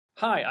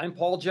Hi, I'm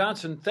Paul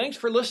Johnson. Thanks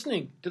for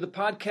listening to the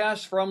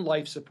podcast from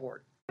Life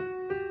Support.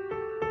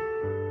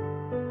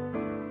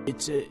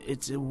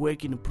 It's a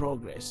work in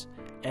progress,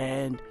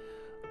 and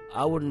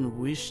I wouldn't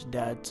wish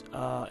that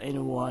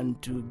anyone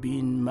to be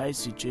in my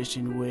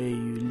situation where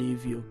you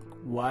leave your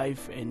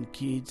wife and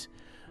kids,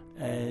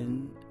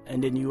 and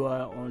then you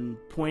are on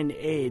point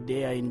A,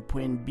 they are in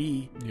point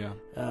B. Yeah.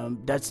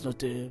 That's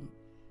not a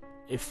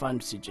fun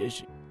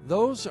situation.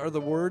 Those are the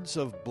words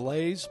of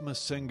Blaise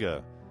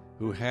Masinga,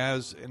 who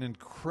has an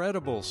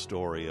incredible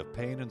story of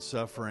pain and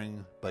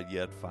suffering, but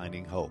yet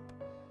finding hope,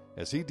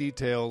 as he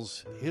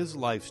details his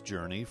life's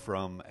journey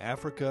from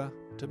Africa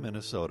to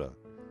Minnesota.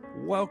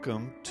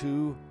 Welcome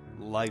to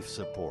Life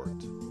Support.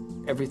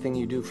 Everything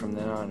you do from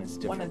then on is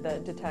different. One of the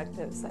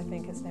detectives, I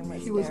think his name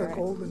was He was a Derek.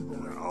 golden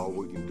boy. All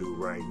we can do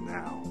right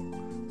now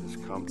is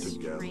come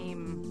together.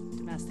 Extreme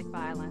domestic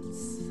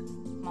violence,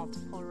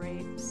 multiple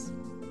rapes.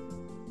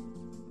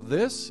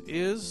 This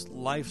is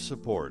Life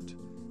Support,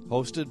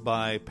 hosted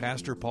by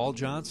Pastor Paul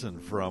Johnson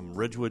from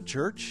Ridgewood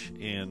Church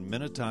in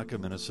Minnetonka,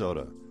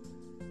 Minnesota.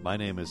 My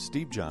name is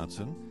Steve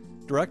Johnson,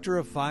 Director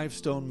of Five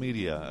Stone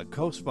Media, a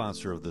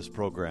co-sponsor of this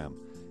program,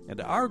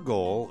 and our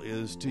goal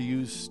is to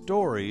use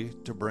story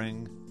to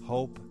bring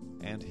hope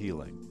and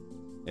healing.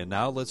 And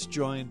now let's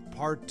join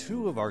part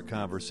 2 of our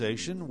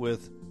conversation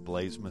with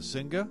Blaise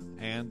Masinga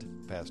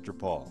and Pastor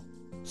Paul.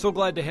 So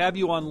glad to have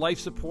you on Life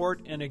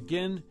Support. And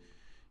again,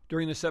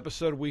 during this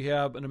episode, we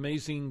have an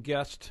amazing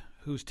guest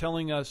who's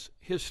telling us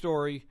his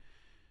story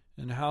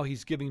and how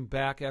he's giving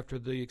back after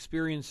the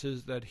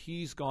experiences that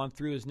he's gone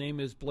through. His name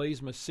is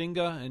Blaise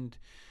Masinga. And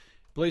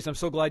Blaise, I'm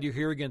so glad you're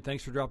here again.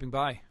 Thanks for dropping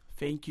by.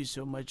 Thank you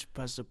so much,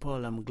 Pastor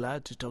Paul. I'm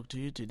glad to talk to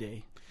you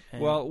today.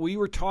 And Well, we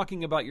were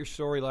talking about your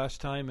story last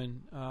time,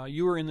 and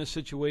you were in this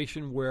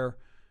situation where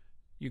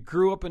you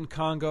grew up in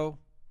Congo.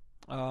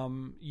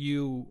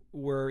 You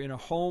were in a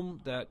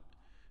home that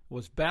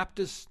was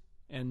Baptist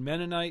and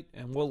Mennonite,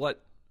 and we'll let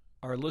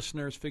our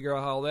listeners figure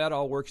out how that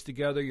all works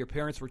together. Your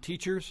parents were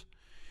teachers.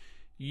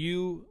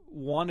 You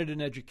wanted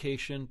an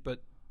education,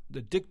 but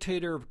the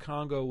dictator of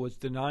Congo was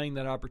denying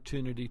that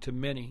opportunity to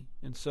many.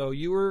 And so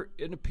you were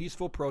in a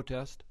peaceful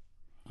protest.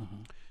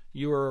 Mm-hmm.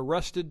 You were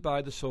arrested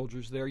by the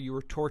soldiers there. You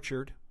were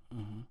tortured,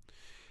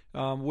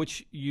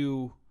 which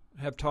you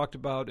have talked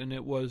about, and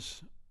it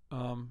was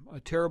a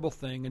terrible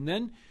thing. And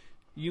then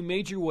you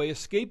made your way,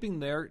 escaping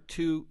there,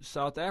 to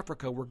South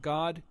Africa, where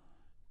God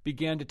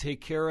began to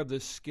take care of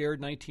this scared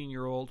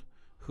 19-year-old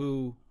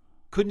who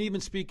couldn't even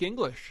speak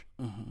English,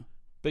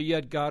 but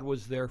yet God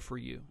was there for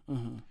you.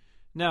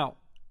 Now,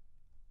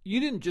 you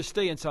didn't just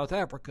stay in South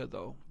Africa,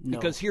 though, No.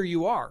 because here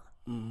you are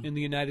in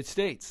the United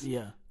States.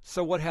 Yeah.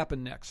 So what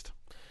happened next?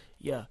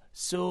 Yeah.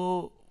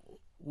 So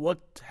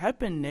what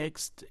happened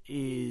next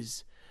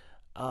is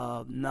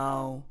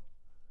now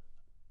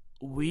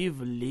we've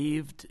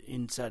lived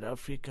in South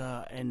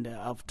Africa, and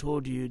I've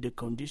told you the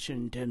condition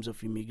in terms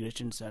of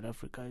immigration in South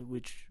Africa,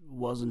 which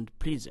wasn't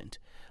pleasant.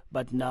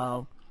 But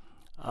now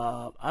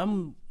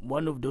I'm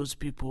one of those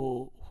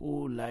people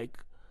who like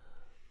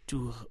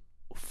to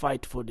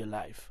fight for their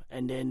life.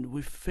 And then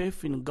with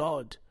faith in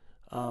God,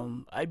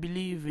 I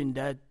believe in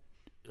that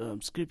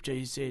scripture.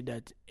 He said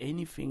that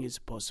anything is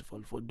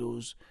possible for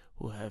those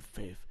who have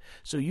faith.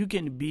 So you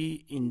can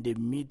be in the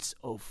midst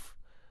of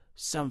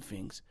some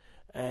things,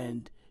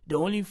 and the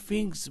only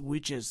things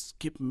which has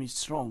kept me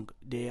strong,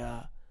 there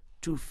are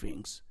two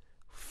things: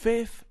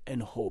 faith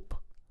and hope.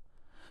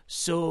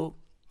 So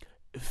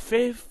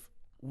faith,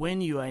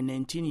 when you are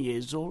 19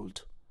 years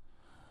old,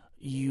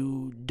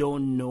 you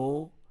don't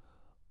know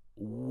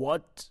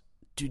what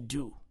to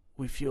do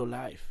with your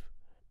life,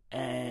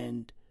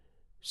 and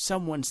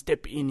someone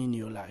step in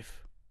your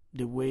life,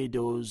 the way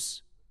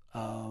those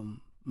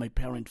my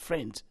parent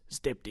friends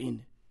stepped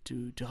in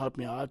to help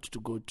me out to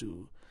go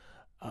to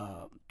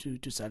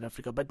South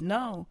Africa. But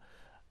now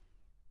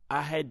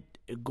I had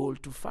a goal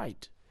to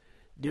fight.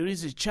 There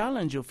is a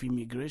challenge of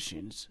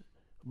immigrations,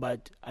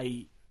 but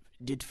I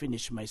did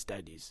finish my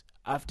studies.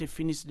 After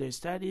finishing the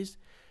studies,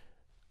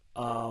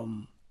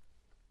 I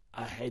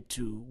had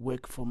to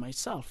work for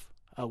myself.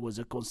 I was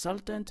a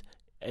consultant.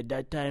 At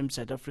that time,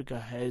 South Africa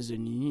has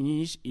an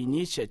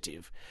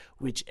initiative,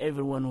 which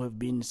everyone who have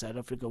been in South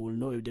Africa will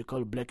know, they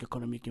call Black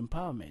Economic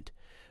Empowerment,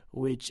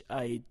 which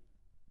I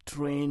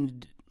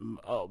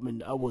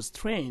was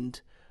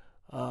trained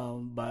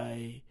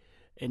by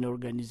an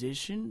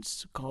organization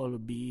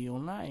called Be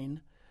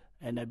Online,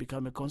 and I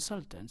became a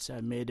consultant. So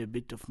I made a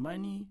bit of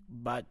money,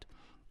 but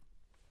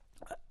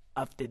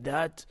after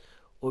that,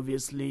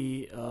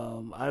 obviously,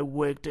 I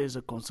worked as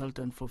a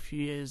consultant for a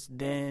few years.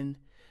 Then,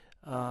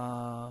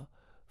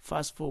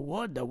 fast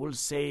forward, I will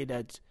say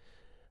that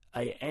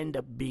I end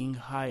up being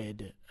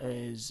hired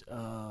as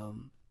a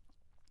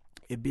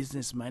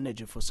business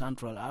manager for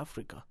Central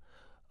Africa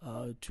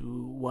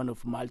to one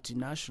of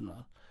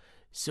multinational.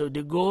 So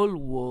the goal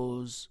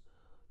was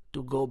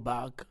to go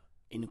back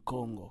in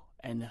Congo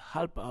and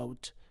help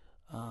out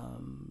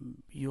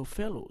your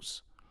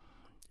fellows.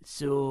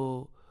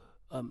 So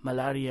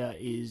malaria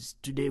is,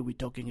 today we're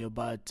talking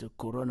about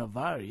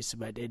coronavirus,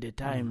 but at the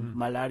time,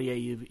 malaria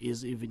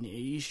is even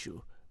an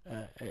issue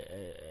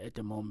at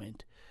the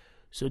moment.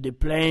 So the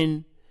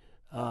plane,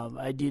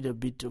 I did a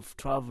bit of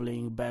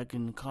traveling back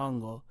in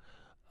Congo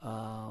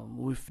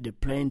with the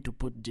plane to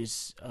put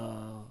this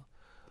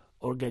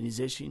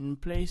organization in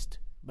place.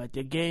 But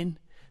again,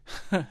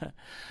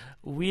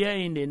 we are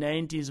in the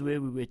 90s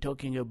where we were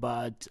talking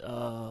about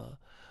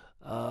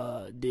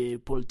the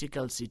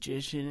political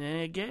situation,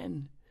 and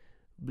again,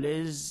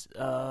 Blaise,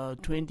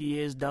 20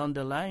 years down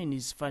the line,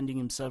 is finding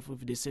himself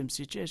with the same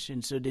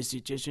situation. So the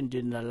situation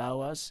didn't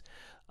allow us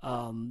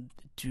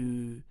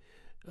to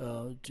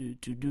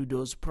do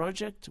those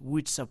projects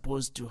which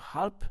supposed to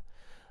help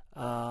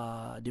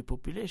the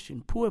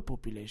population, poor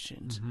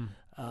populations.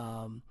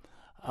 I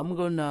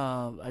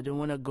don't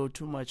want to go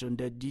too much on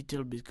that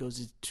detail because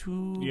it's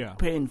too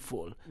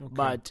painful. Okay.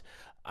 But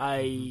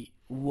I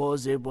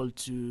was able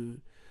to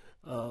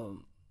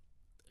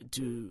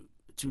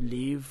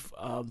leave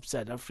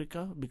South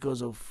Africa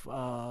because of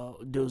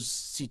those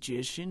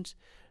situations,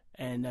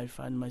 and I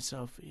found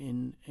myself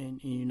in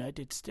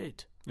United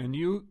States. And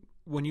you,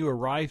 when you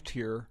arrived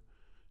here,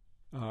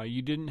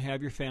 you didn't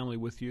have your family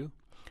with you?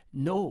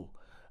 No,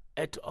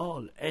 at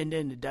all. And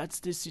then that's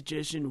the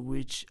situation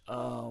which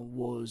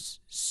was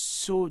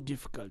so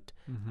difficult.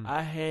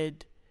 I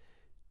had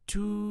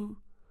 2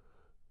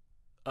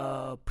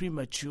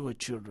 premature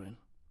children.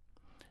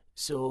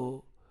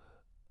 So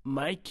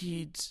my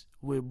kids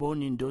were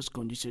born in those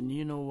conditions.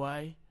 You know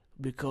why?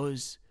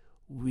 Because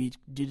we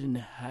didn't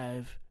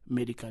have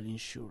medical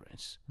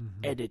insurance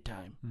at the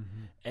time.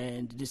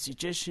 And the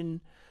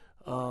situation,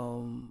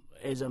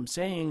 as I'm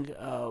saying,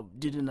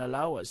 didn't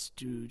allow us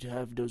to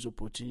have those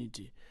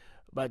opportunities.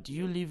 But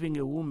you leaving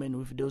a woman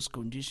with those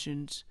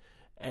conditions,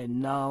 and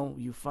now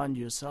you find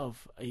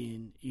yourself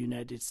in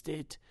United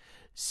States.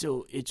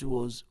 So it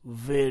was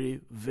very,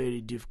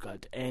 very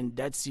difficult. And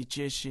that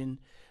situation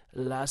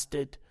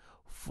lasted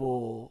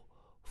for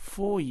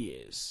 4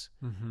 years.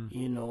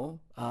 You know,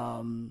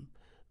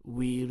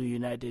 we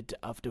reunited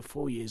after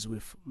 4 years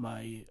with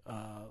my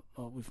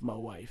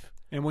wife.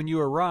 And when you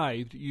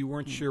arrived, you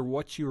weren't sure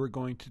what you were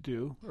going to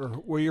do or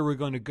where you were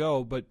going to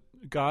go, but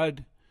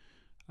God,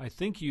 I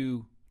think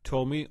you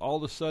told me, all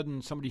of a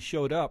sudden somebody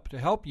showed up to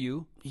help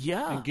you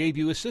and gave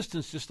you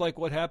assistance, just like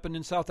what happened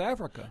in South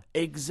Africa.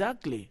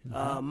 Exactly.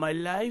 My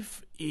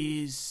life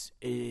is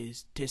a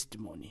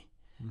testimony.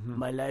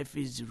 My life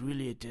is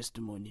really a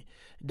testimony.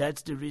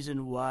 That's the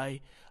reason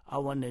why I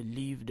want to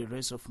live the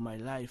rest of my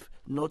life,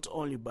 not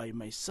only by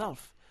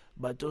myself,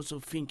 but also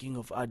thinking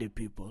of other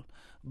people.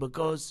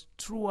 Because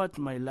throughout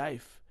my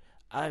life,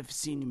 I've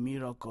seen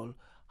miracle,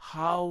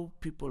 how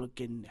people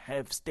can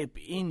have step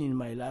in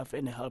my life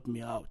and help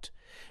me out.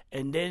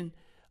 And then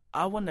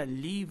I want to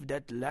live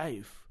that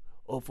life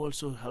of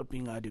also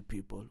helping other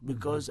people,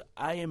 because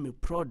I am a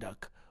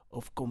product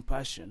of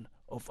compassion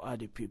of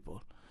other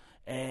people.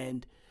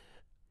 And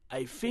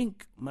I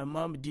think my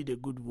mom did a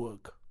good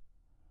work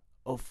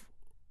of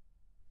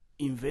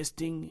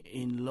investing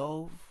in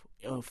love,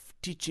 of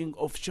teaching,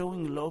 of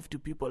showing love to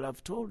people.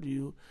 I've told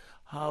you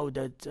how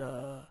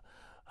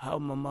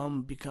my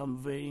mom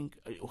become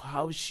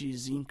how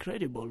she's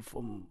incredible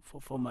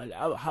for my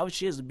life, how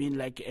she has been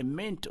like a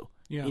mentor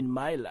in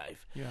my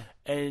life.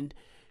 And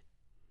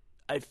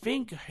I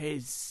think her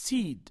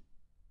seed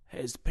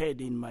has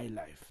paid in my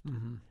life.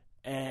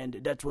 And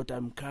that's what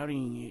I'm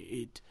carrying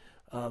it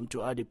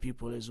to other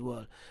people as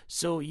well.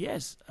 So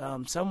yes,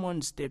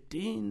 someone stepped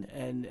in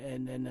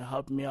and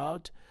helped me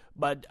out,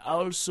 but I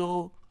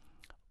also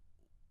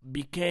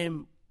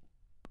became,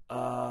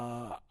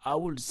 I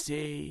would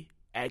say,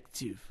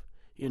 active.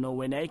 You know,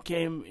 when I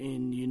came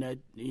in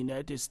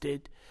United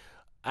States,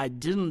 I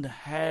didn't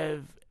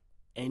have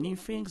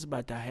anything,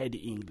 but I had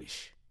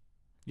English.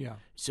 Yeah.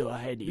 So I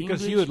had English.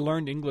 Because you had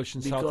learned English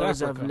in South Africa.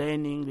 Because I've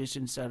learned English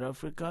in South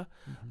Africa.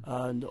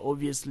 And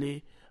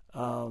obviously,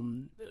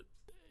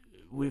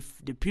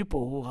 with the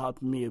people who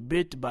helped me a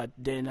bit, but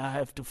then I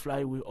have to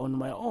fly on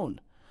my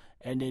own.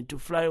 And then to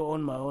fly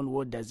on my own,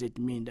 what does it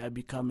mean? I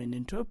become an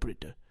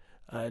interpreter.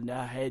 And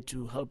I had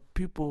to help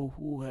people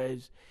who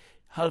had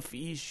health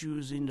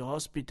issues in the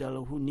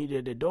hospital, who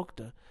needed a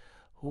doctor,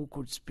 who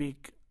could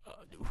speak,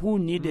 who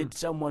needed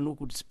someone who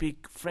could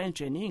speak French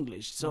and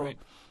English. So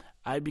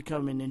I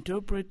become an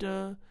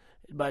interpreter,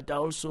 but I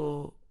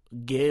also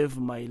gave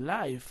my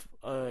life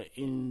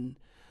in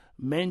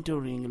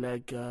mentoring,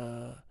 like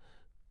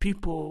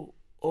people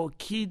or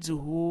kids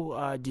who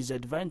are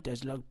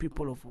disadvantaged, like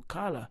people of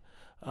color,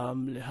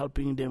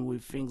 helping them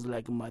with things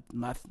like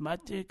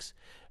mathematics.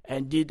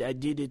 And I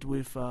did it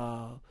with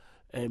a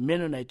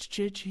Mennonite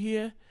church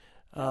here,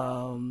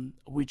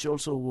 which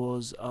also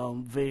was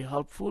very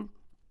helpful.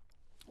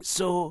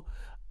 So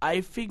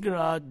I figured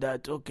out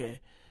that, okay,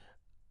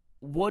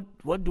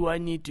 what do I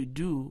need to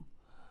do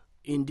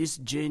in this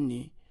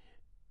journey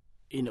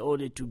in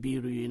order to be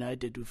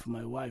reunited with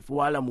my wife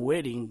while I'm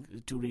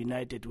waiting to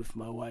reunited with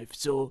my wife?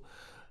 So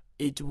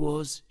it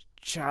was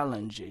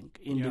challenging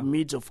in the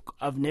midst of,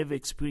 I've never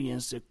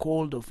experienced a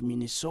cold of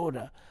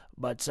Minnesota,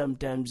 but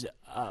sometimes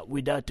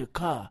without a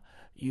car,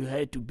 you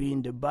had to be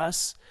in the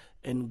bus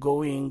and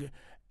going,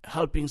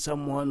 helping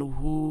someone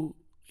who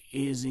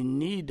is in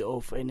need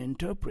of an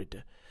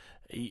interpreter.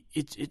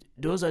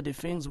 Those are the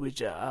things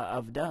which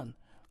I've done.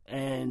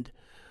 And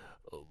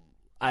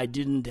I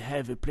didn't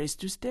have a place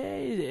to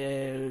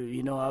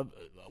stay.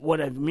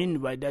 What I mean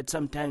by that,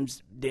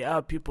 sometimes there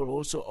are people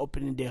also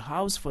opening their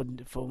house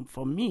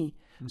for me,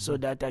 so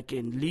that I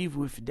can live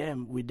with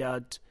them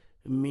without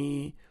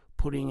me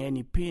putting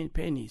any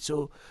penny.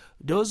 So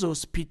those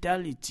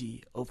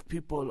hospitality of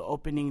people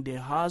opening their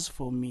house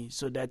for me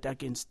so that I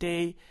can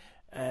stay,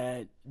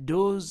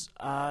 those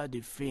are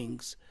the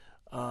things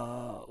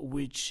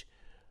which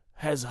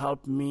has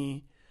helped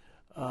me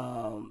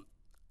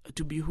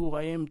to be who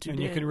I am today.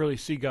 And you can really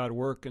see God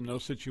work in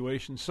those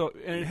situations. So,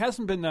 and it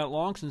hasn't been that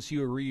long since you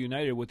were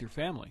reunited with your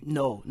family.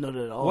 No, not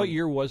at all. What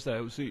year was that?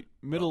 Was it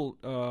middle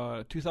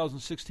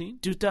 2016?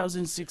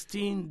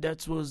 2016.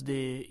 That was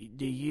the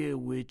year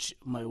which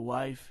my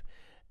wife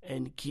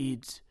and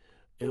kids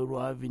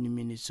arrived in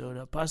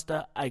Minnesota.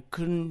 Pastor, I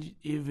couldn't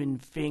even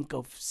think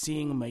of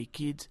seeing my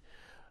kids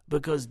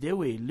because they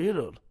were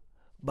little.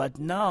 But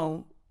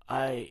now,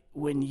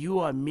 when you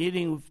are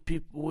meeting with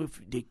people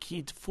with the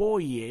kids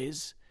 4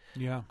 years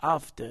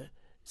after,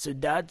 so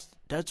that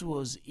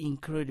was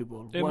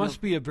incredible. It must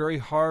be a very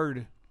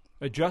hard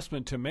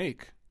adjustment to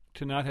make,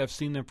 to not have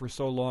seen them for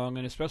so long,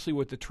 and especially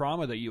with the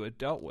trauma that you had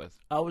dealt with.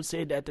 I would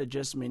say that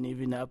adjustment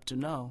even up to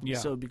now. Yeah.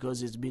 So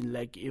because it's been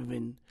like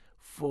even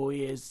 4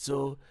 years,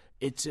 so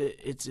it's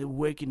a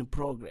work in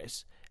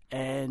progress,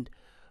 and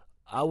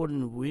I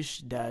wouldn't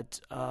wish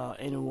that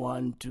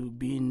anyone to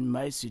be in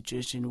my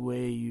situation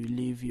where you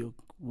leave your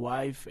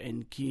wife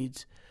and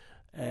kids,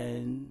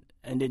 and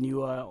then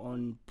you are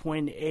on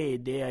point A,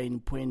 they are in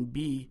point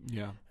B.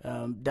 Yeah.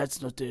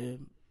 That's not a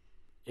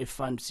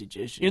fun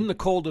situation. In the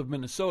cold of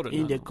Minnesota.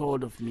 In the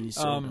cold of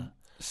Minnesota.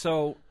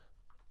 So,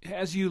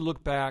 as you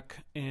look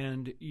back,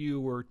 and you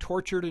were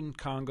tortured in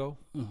Congo,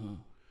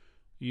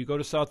 you go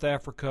to South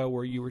Africa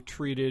where you were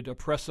treated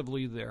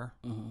oppressively there.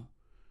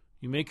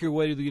 You make your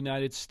way to the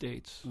United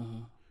States,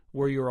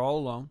 where you're all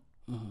alone,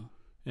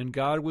 and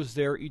God was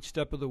there each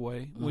step of the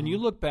way. When you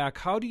look back,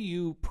 how do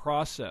you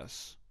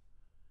process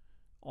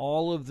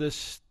all of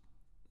this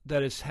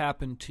that has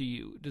happened to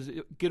you? Does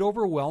it get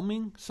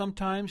overwhelming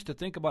sometimes to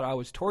think about, I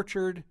was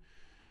tortured,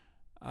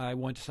 I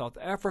went to South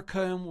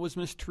Africa and was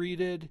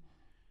mistreated,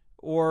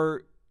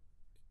 or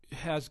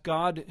has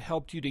God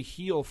helped you to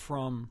heal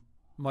from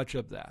much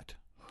of that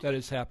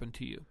has happened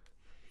to you?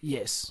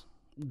 Yes.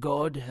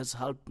 God has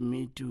helped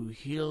me to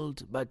heal,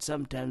 but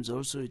sometimes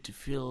also to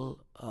feel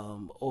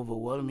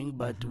overwhelming.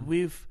 But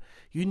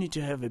you need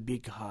to have a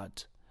big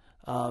heart.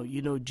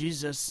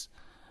 Jesus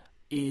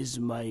is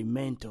my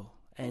mentor,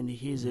 and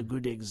he's a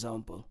good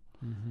example.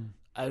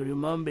 I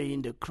remember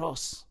in the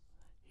cross,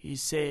 he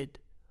said,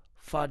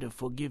 Father,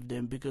 forgive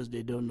them because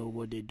they don't know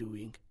what they're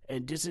doing.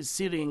 And this is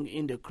sitting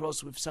in the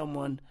cross with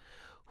someone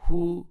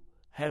who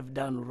have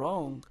done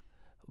wrong,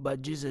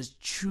 but Jesus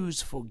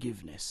choose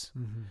forgiveness.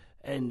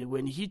 And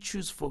when he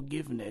chose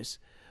forgiveness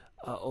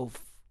of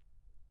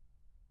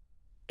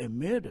a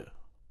murder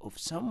of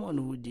someone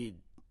who did,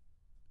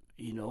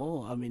 you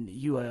know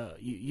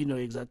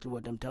exactly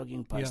what I'm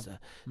talking, Pastor.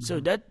 Yeah. So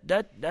that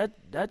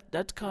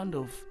kind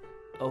of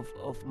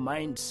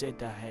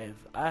mindset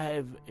I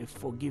have a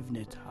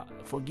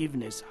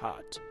forgiveness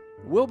heart.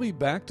 We'll be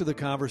back to the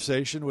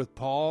conversation with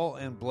Paul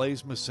and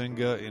Blaise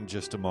Masinga in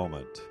just a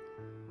moment.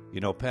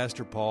 You know,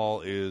 Pastor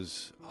Paul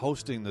is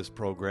hosting this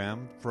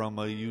program from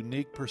a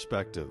unique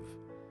perspective.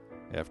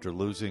 After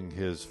losing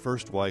his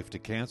first wife to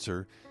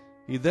cancer,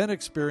 he then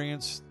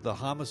experienced the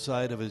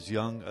homicide of his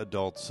young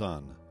adult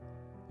son.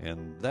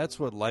 And that's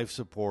what Life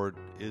Support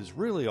is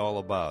really all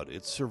about.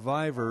 It's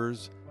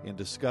survivors in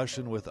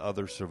discussion with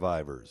other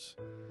survivors.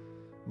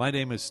 My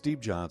name is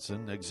Steve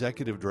Johnson,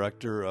 Executive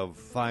Director of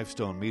Five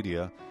Stone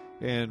Media,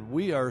 and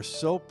we are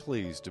so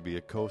pleased to be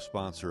a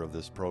co-sponsor of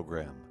this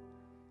program.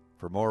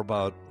 For more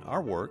about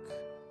our work,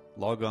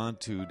 log on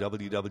to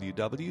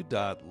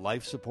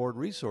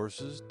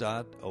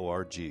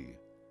www.lifesupportresources.org.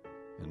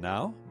 And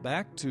now,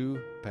 back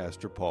to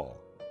Pastor Paul.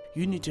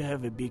 You need to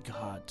have a big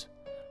heart.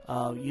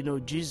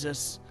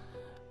 Jesus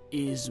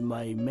is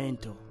my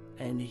mentor,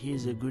 and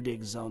he's a good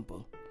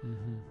example.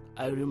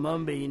 I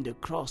remember in the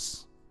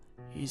cross,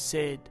 he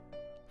said,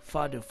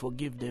 Father,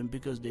 forgive them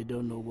because they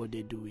don't know what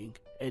they're doing.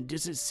 And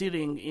this is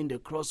sitting in the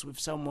cross with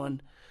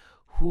someone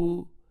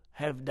who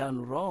have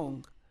done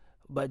wrong,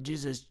 but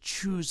Jesus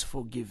choose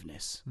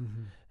forgiveness.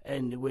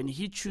 And when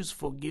he choose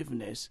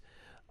forgiveness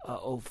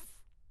of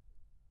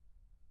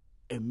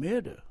a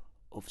murder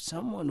of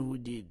someone who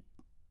did,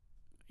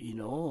 you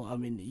know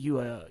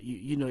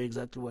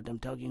exactly what I'm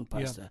talking,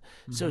 Pastor.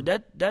 Yeah. So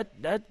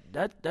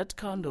that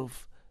kind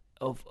of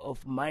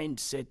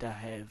mindset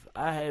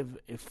I have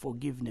a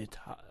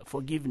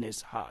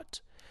forgiveness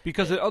heart.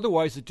 Because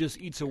otherwise it just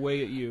eats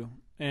away at you,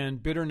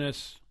 and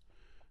bitterness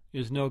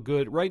is no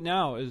good. Right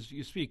now, as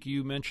you speak,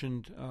 you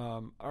mentioned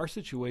our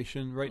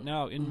situation right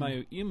now in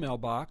my email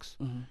box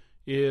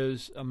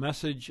is a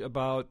message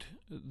about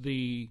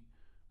the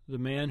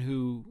man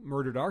who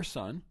murdered our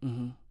son,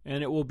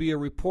 and it will be a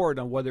report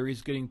on whether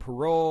he's getting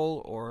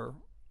parole or.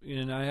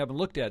 And I haven't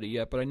looked at it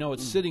yet, but I know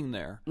it's sitting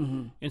there.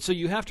 And so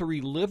you have to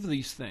relive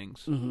these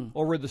things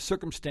over the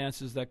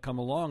circumstances that come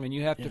along, and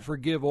you have to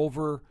forgive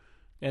over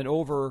and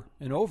over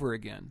and over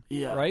again.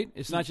 Yeah. Right?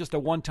 It's not just a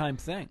one-time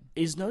thing.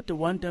 It's not a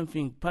one-time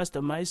thing.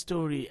 Pastor, my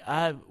story,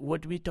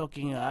 what we're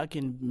talking,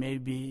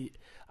 in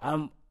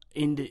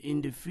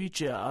the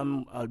future,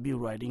 I'll be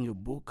writing a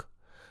book,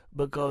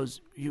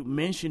 because you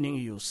mentioning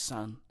your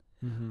son.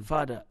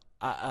 Father,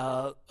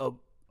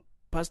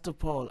 Pastor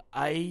Paul,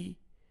 I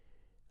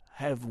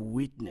have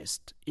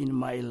witnessed in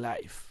my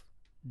life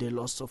the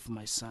loss of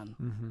my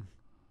son.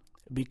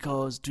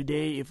 Because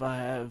today, if I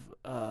have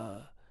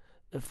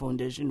a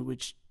foundation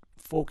which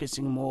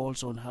focusing more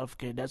also on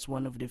healthcare, that's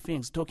one of the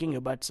things. Talking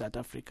about South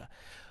Africa,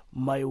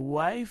 my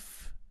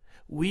wife,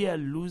 we are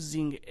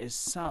losing a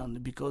son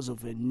because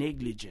of a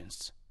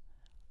negligence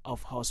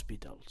of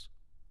hospitals.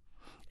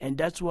 And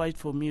that's why,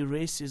 for me,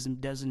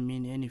 racism doesn't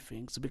mean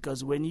anything. So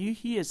because when you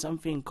hear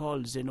something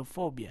called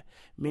xenophobia,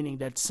 meaning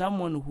that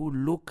someone who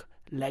look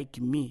like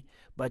me,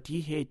 but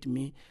he hate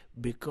me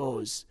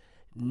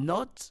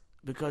not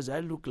because I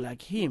look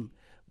like him,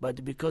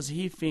 but because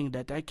he think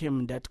that I came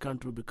in that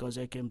country because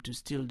I came to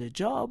steal the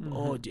job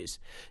or this.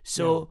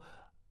 So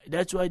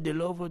that's why the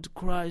love of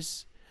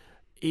Christ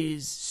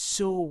is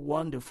so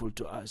wonderful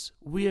to us.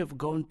 We have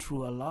gone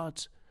through a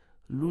lot,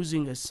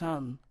 losing a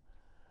son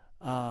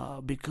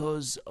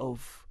because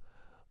of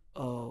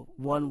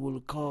one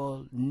will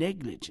call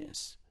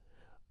negligence.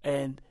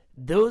 And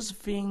those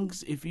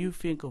things, if you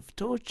think of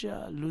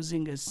torture,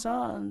 losing a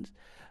son,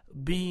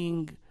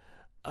 being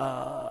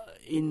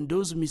in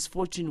those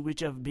misfortune which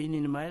have been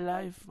in my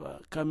life,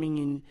 coming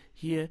in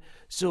here.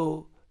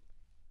 So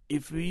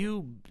if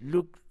you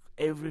look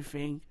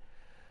everything,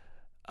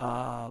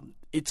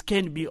 it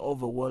can be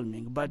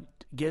overwhelming. But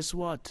guess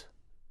what?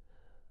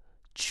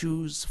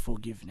 Choose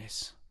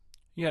forgiveness.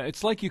 Yeah,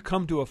 it's like you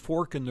come to a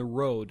fork in the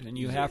road and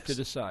you have to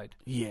decide.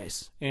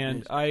 Yes.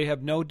 And I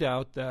have no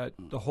doubt that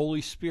the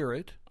Holy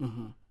Spirit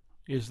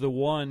is the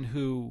one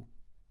who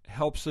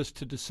helps us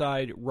to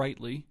decide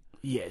rightly.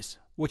 Yes.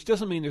 Which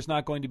doesn't mean there's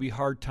not going to be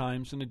hard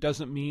times, and it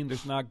doesn't mean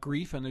there's not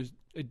grief, and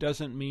it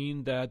doesn't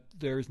mean that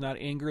there's not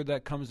anger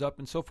that comes up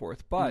and so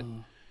forth. But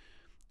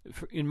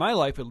in my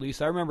life, at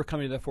least, I remember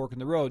coming to that fork in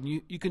the road.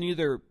 And you can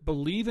either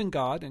believe in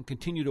God and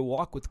continue to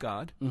walk with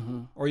God,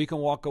 or you can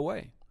walk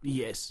away.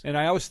 Yes. And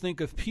I always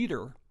think of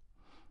Peter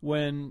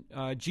when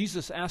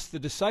Jesus asked the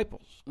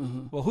disciples,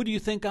 well, who do you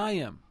think I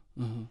am?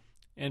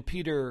 And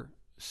Peter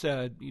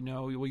said,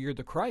 well, you're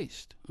the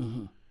Christ.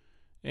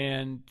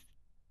 And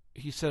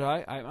he said,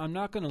 I'm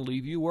not going to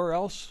leave you. Where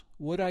else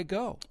would I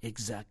go?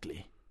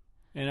 Exactly.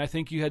 And I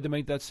think you had to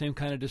make that same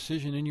kind of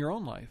decision in your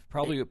own life,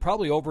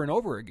 probably over and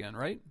over again,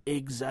 right?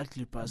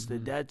 Exactly, Pastor.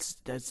 That's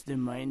the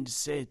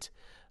mindset.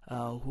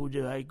 Who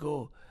do I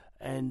go?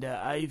 And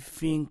I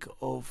think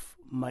of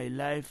my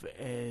life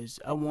as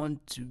I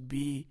want to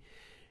be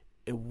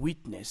a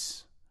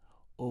witness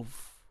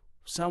of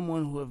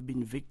someone who have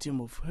been victim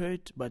of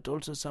hurt, but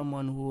also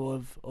someone who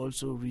have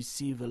also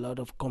received a lot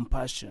of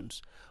compassion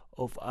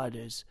of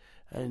others.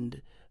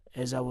 And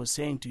as I was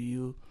saying to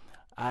you,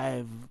 I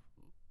have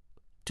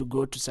to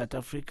go to South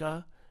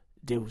Africa.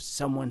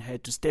 Someone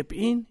had to step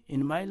in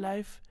my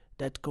life.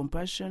 That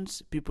compassion,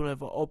 people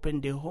have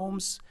opened their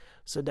homes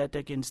so that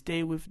I can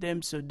stay with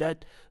them. So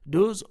that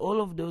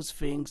all of those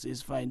things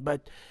is fine.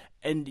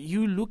 And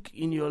you look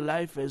in your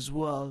life as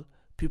well,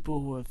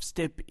 people who have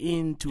stepped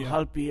in to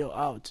help you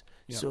out.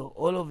 Yeah. So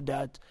all of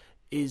that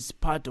is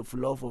part of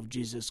love of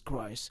Jesus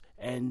Christ,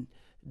 and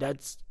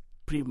that's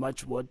pretty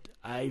much what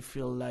I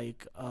feel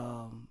like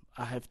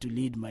I have to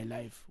lead my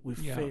life with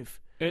faith.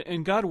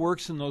 And God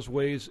works in those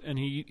ways, and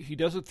He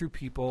does it through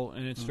people,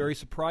 and it's very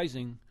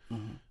surprising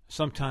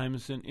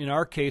sometimes. And in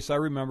our case, I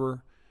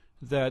remember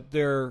that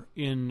there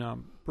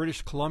in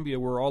British Columbia,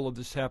 where all of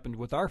this happened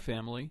with our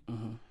family,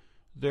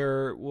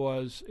 there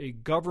was a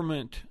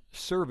government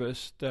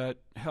service that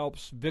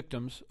helps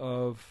victims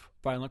of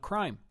violent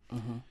crime.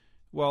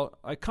 Well,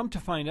 I come to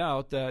find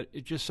out that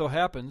it just so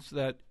happens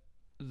that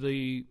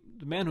the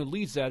man who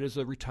leads that is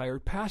a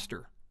retired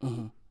pastor,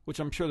 which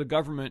I'm sure the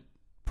government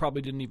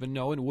probably didn't even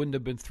know and wouldn't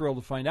have been thrilled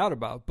to find out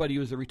about, but he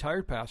was a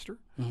retired pastor.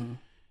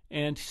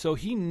 And so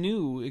he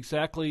knew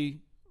exactly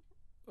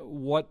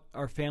what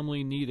our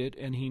family needed,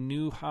 and he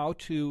knew how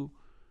to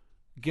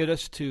get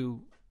us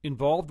to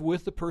involved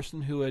with the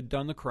person who had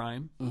done the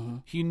crime.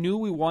 He knew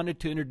we wanted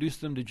to introduce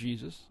them to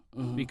Jesus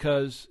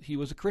because he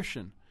was a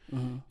Christian.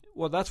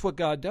 Well, that's what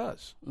God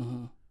does.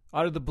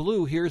 Out of the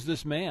blue, here's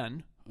this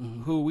man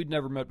who we'd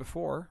never met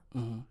before,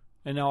 and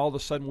now all of a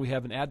sudden we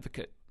have an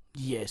advocate.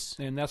 Yes.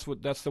 And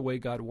that's the way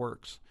God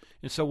works.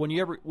 And so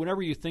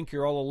whenever you think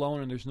you're all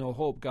alone and there's no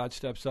hope, God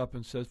steps up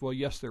and says, well,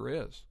 yes, there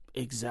is.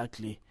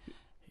 Exactly.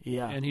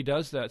 Yeah. And he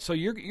does that. So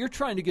you're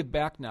trying to give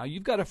back now.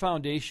 You've got a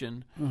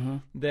foundation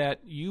that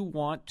you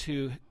want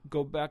to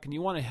go back and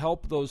you want to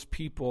help those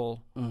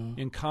people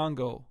in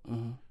Congo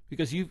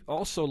because you've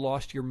also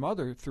lost your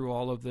mother through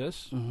all of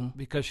this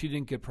because she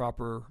didn't get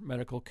proper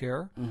medical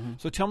care.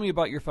 So tell me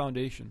about your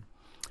foundation.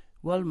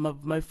 Well,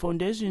 my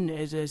foundation,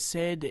 as I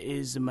said,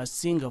 is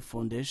Masinga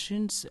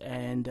Foundations,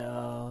 and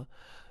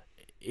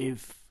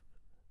if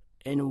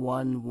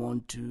anyone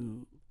want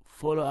to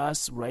follow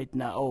us right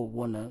now or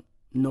want to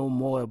know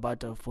more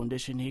about our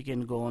foundation, he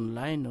can go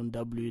online on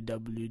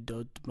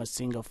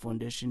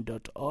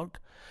www.masingafoundation.org.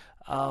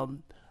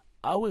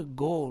 Our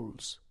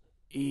goals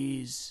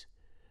is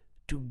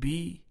to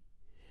be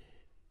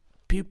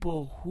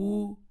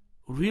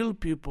real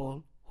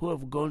people who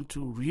have gone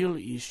through real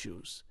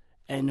issues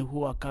and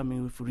who are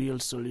coming with real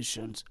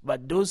solutions.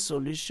 But those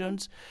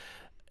solutions,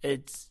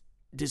 it's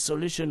the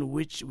solution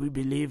which we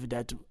believe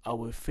that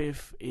our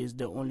faith is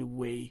the only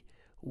way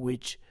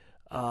which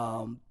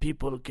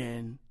people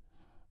can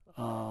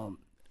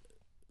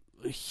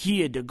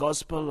hear the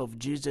gospel of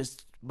Jesus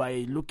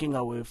by looking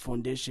at our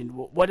foundation.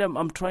 What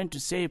I'm trying to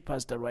say,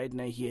 Pastor, right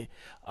now here,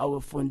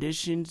 our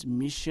foundation's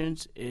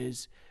missions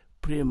is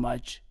pretty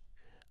much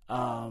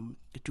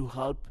to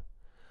help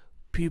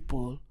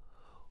people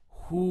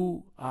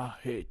who are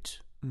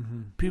hurt,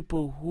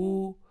 people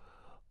who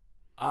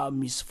are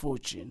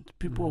misfortunate,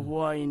 people who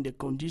are in the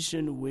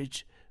condition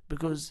which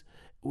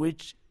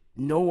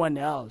no one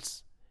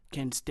else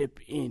can step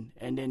in,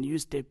 and then you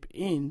step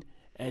in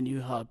and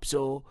you help.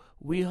 So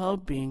we're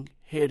helping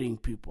hurting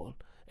people,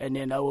 and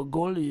then our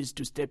goal is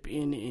to step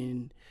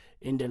in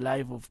the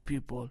life of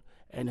people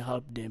and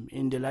help them,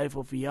 in the life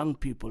of young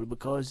people,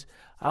 because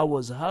I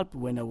was helped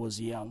when I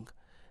was young.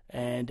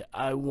 And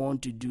I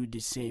want to do the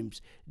same.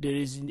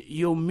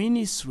 Your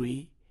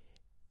ministry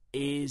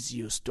is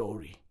your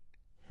story.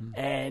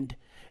 And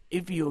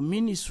if your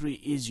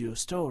ministry is your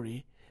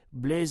story,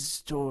 Blaze's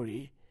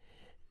story,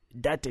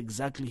 that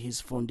exactly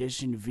his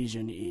foundation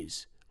vision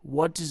is.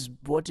 What is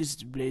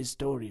Blaze's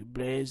story?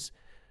 Blaze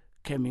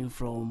coming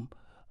from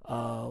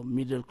a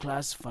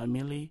middle-class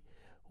family,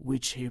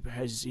 which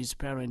his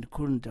parents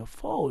couldn't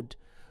afford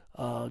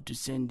to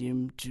send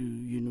him to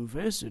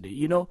university.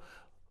 You know,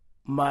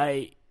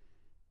 my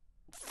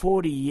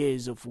 40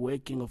 years of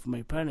working of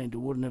my parents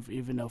wouldn't have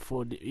even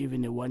afforded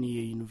even a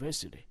 1-year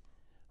university.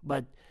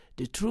 But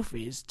the truth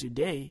is,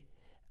 today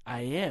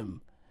I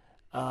am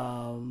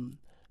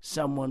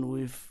someone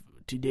with,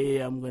 today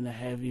I'm going to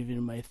have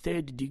even my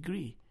 3rd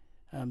degree.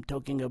 I'm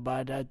talking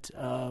about that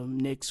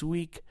next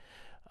week.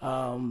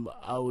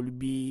 I will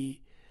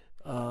be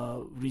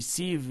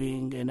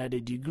receiving another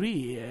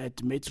degree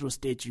at Metro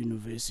State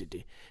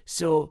University.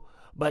 So,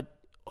 but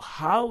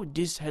how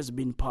this has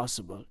been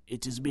possible?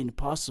 It has been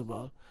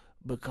possible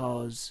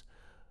because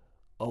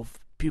of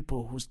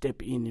people who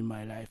step in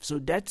my life. So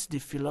that's the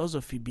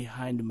philosophy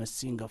behind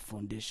Masinga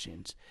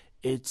Foundations.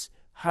 It's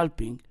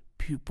helping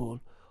people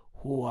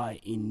who are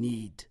in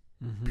need,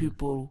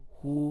 people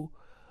who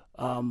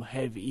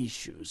have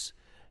issues,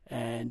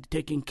 and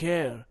taking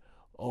care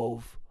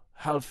of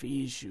health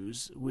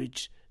issues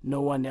which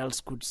no one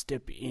else could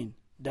step in.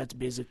 That's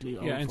basically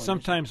our and foundation.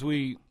 sometimes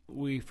we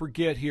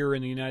forget here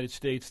in the United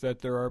States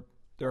that there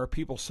are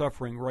people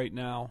suffering right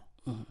now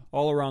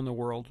all around the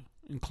world,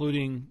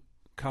 including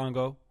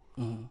Congo.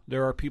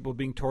 There are people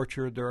being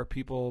tortured. There are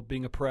people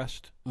being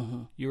oppressed.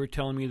 You were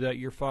telling me that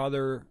your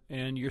father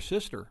and your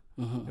sister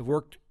have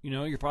worked. You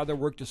know, your father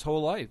worked his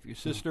whole life. Your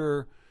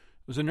sister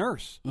was a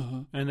nurse,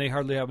 and they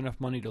hardly have enough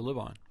money to live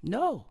on.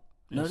 No,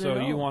 and so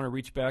you want to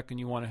reach back and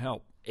you want to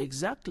help.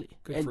 Exactly.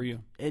 Good for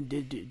you. And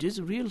this is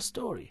a real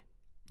story.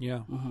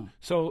 Yeah.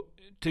 So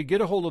to get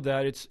a hold of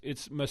that, it's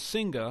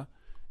Masinga,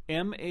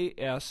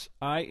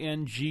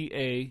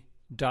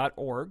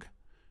 MASINGA.org,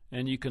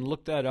 and you can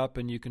look that up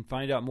and you can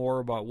find out more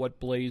about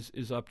what Blaze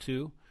is up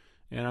to.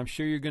 And I'm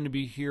sure you're going to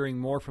be hearing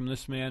more from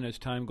this man as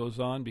time goes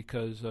on,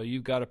 because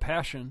you've got a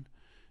passion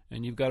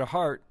and you've got a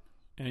heart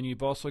and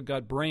you've also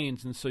got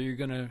brains, and so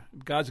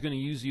God's going to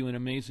use you in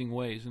amazing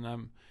ways. And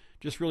I'm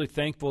just really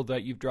thankful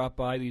that you've dropped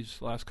by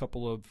these last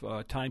couple of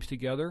times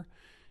together.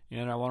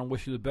 And I want to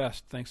wish you the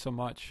best. Thanks so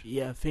much.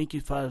 Yeah, thank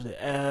you,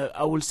 Father.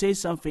 I will say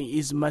something.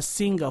 Is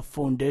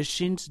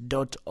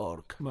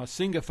masingafoundations.org.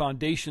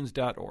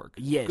 Masingafoundations.org.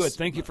 Yes. Good.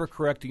 Thank you for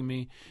correcting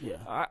me. Yeah.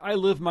 I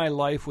live my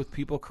life with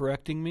people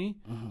correcting me,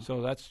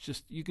 so that's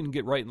just, you can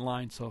get right in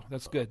line, so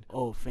that's good.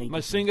 Oh, thank you.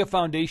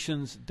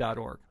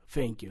 Masingafoundations.org.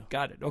 Thank you.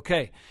 Got it.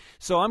 Okay.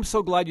 So I'm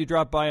so glad you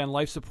dropped by on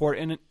Life Support.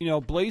 And,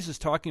 Blaze is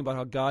talking about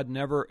how God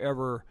never,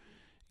 ever,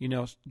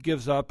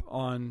 gives up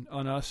on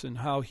us, and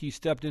how he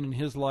stepped in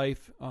his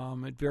life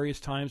at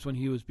various times when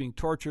he was being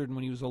tortured and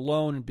when he was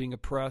alone and being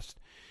oppressed.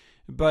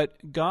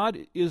 But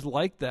God is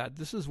like that.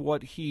 This is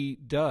what he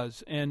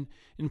does. And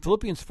in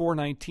Philippians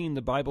 4:19,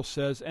 the Bible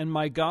says, "And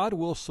my God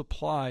will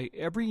supply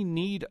every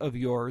need of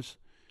yours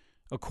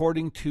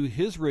according to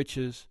his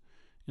riches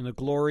in the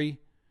glory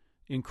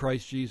in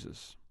Christ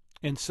Jesus."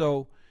 And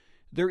so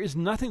there is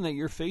nothing that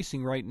you're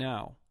facing right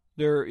now.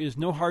 There is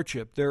no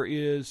hardship. There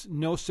is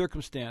no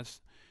circumstance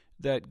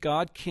that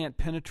God can't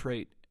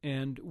penetrate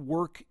and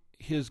work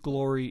his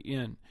glory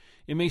in.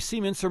 It may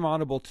seem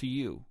insurmountable to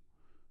you,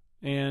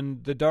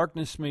 and the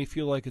darkness may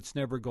feel like it's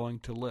never going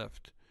to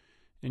lift.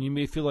 and you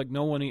may feel like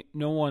no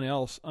one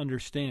else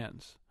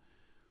understands.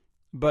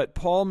 But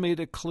Paul made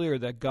it clear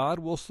that God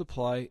will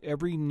supply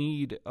every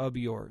need of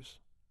yours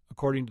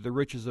according to the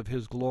riches of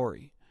his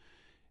glory.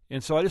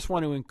 And so I just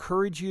want to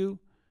encourage you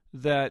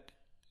that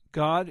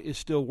God is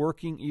still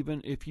working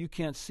even if you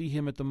can't see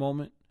him at the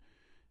moment,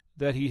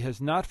 that he has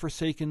not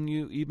forsaken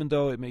you, even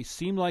though it may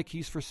seem like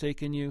he's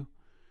forsaken you,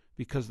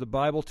 because the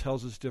Bible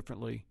tells us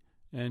differently,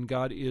 and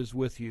God is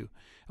with you.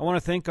 I want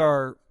to thank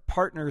our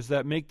partners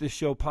that make this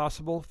show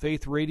possible,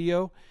 Faith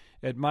Radio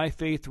at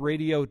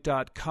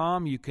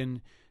myfaithradio.com. You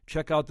can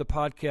check out the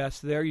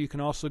podcast there. You can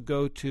also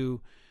go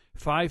to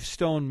Five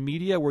Stone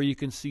Media, where you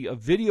can see a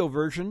video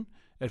version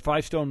at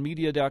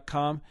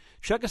fivestonemedia.com.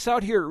 Check us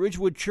out here at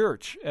Ridgewood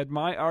Church at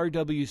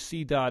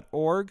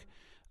myrwc.org.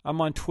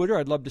 I'm on Twitter.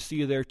 I'd love to see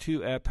you there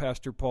too, at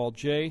Pastor Paul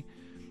J.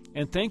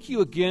 And thank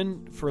you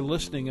again for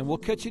listening, and we'll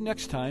catch you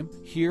next time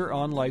here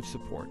on Life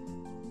Support.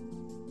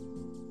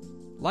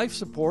 Life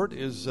Support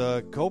is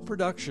a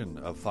co-production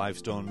of Five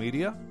Stone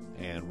Media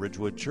and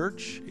Ridgewood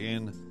Church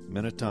in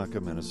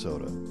Minnetonka,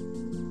 Minnesota.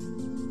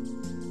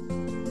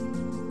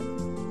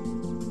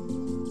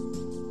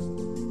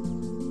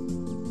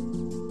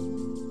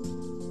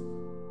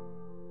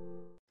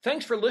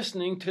 Thanks for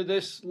listening to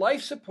this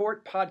Life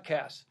Support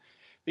podcast.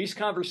 These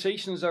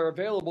conversations are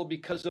available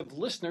because of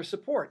listener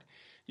support.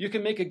 You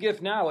can make a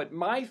gift now at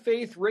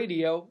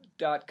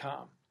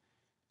myfaithradio.com.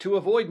 To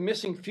avoid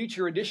missing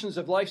future editions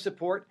of Life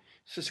Support,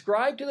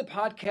 subscribe to the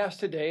podcast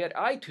today at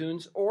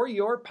iTunes or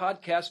your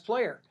podcast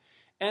player.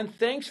 And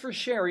thanks for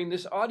sharing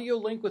this audio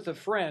link with a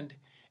friend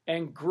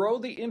and grow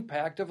the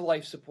impact of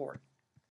Life Support.